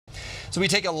So we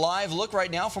take a live look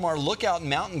right now from our Lookout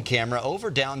Mountain camera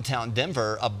over downtown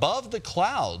Denver above the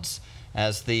clouds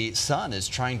as the sun is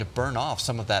trying to burn off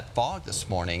some of that fog this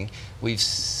morning. We've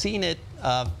seen it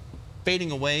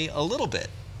fading away a little bit.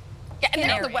 Yeah, and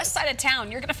then on the west side of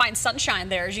town, you're going to find sunshine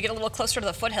there as you get a little closer to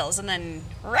the foothills, and then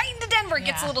right into Denver it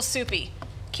gets a little soupy.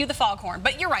 Cue the foghorn.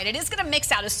 But you're right, it is going to mix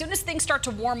out. As soon as things start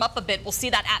to warm up a bit, we'll see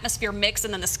that atmosphere mix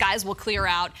and then the skies will clear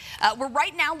out. We're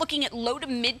right now looking at low to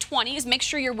mid 20s. Make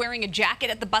sure you're wearing a jacket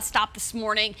at the bus stop this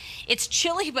morning. It's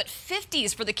chilly, but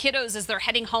 50s for the kiddos as they're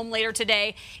heading home later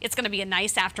today. It's going to be a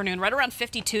nice afternoon, right around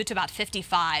 52 to about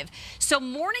 55. So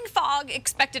morning fog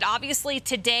expected obviously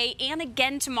today and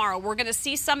again tomorrow. We're going to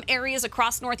see some areas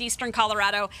across northeastern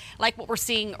Colorado like what we're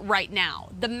seeing right now.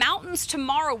 The mountains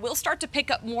tomorrow will start to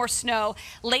pick up more snow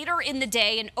later in the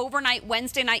day and overnight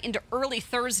Wednesday night into early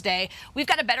Thursday. We've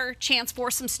got a better chance for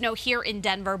some snow here in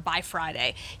Denver by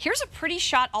Friday. Here's a pretty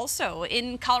shot also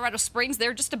in Colorado Springs.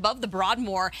 They're just above the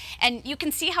Broadmoor, and you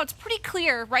can see how it's pretty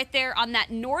clear right there on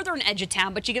that northern edge of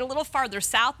town, but you get a little farther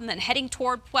south and then heading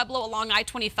toward Pueblo along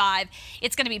I-25,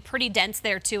 it's going to be pretty dense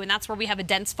there too, and that's where we have a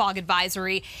dense fog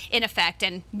advisory in effect,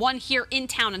 and one here in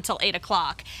town until 8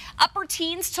 o'clock. Upper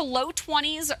teens to low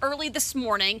 20s early this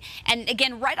morning, and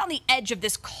again right on the edge of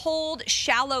this cold,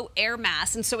 shallow air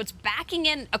mass, and so it's backing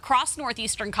in across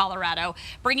northeastern Colorado,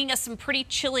 bringing us some pretty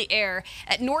chilly air.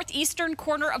 At northeastern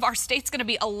corner of our state's going to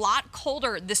be a lot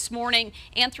colder this morning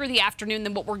and through the afternoon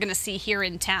than what we're going to see here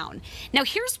in town. Now,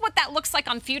 here's what that looks like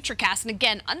on Futurecast, and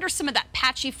again, under some of that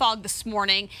patchy fog this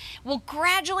morning, we'll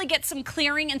gradually get some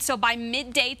clearing, and so by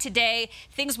midday today,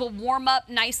 things will warm up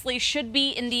nicely. Should be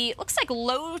in the, looks like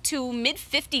low to mid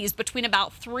 50s between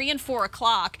about 3 and 4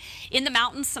 o'clock. In the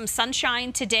mountains, some sunshine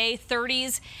today,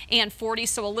 30s and 40s,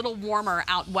 so a little warmer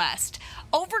out west.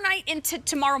 Overnight into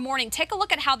tomorrow morning, take a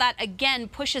look at how that again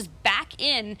pushes back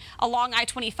in along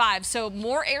I-25. So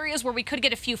more areas where we could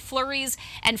get a few flurries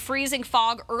and freezing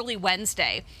fog early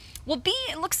Wednesday. Will be,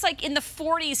 it looks like, in the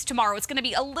 40s tomorrow. It's going to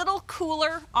be a little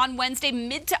cooler on Wednesday,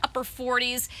 mid to upper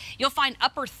 40s. You'll find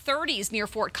upper 30s near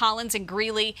Fort Collins and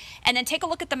Greeley. And then take a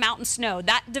look at the mountain snow.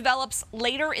 That develops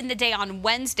later in the day on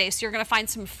Wednesday, so you're going to find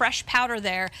some fresh powder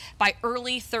there by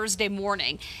early Thursday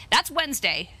morning. That's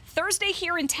Wednesday. Thursday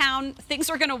here in town, things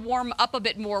are going to warm up a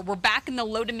bit more. We're back in the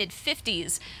low to mid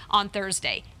 50s on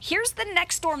Thursday. Here's the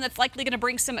next storm that's likely going to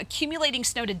bring some accumulating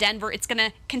snow to Denver. It's going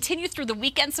to continue through the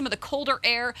weekend, some of the colder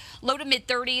air, low to mid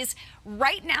 30s.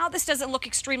 Right now, this doesn't look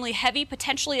extremely heavy,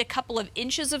 potentially a couple of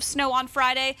inches of snow on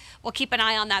Friday. We'll keep an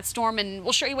eye on that storm, and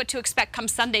we'll show you what to expect come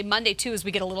Sunday, Monday, too, as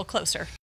we get a little closer.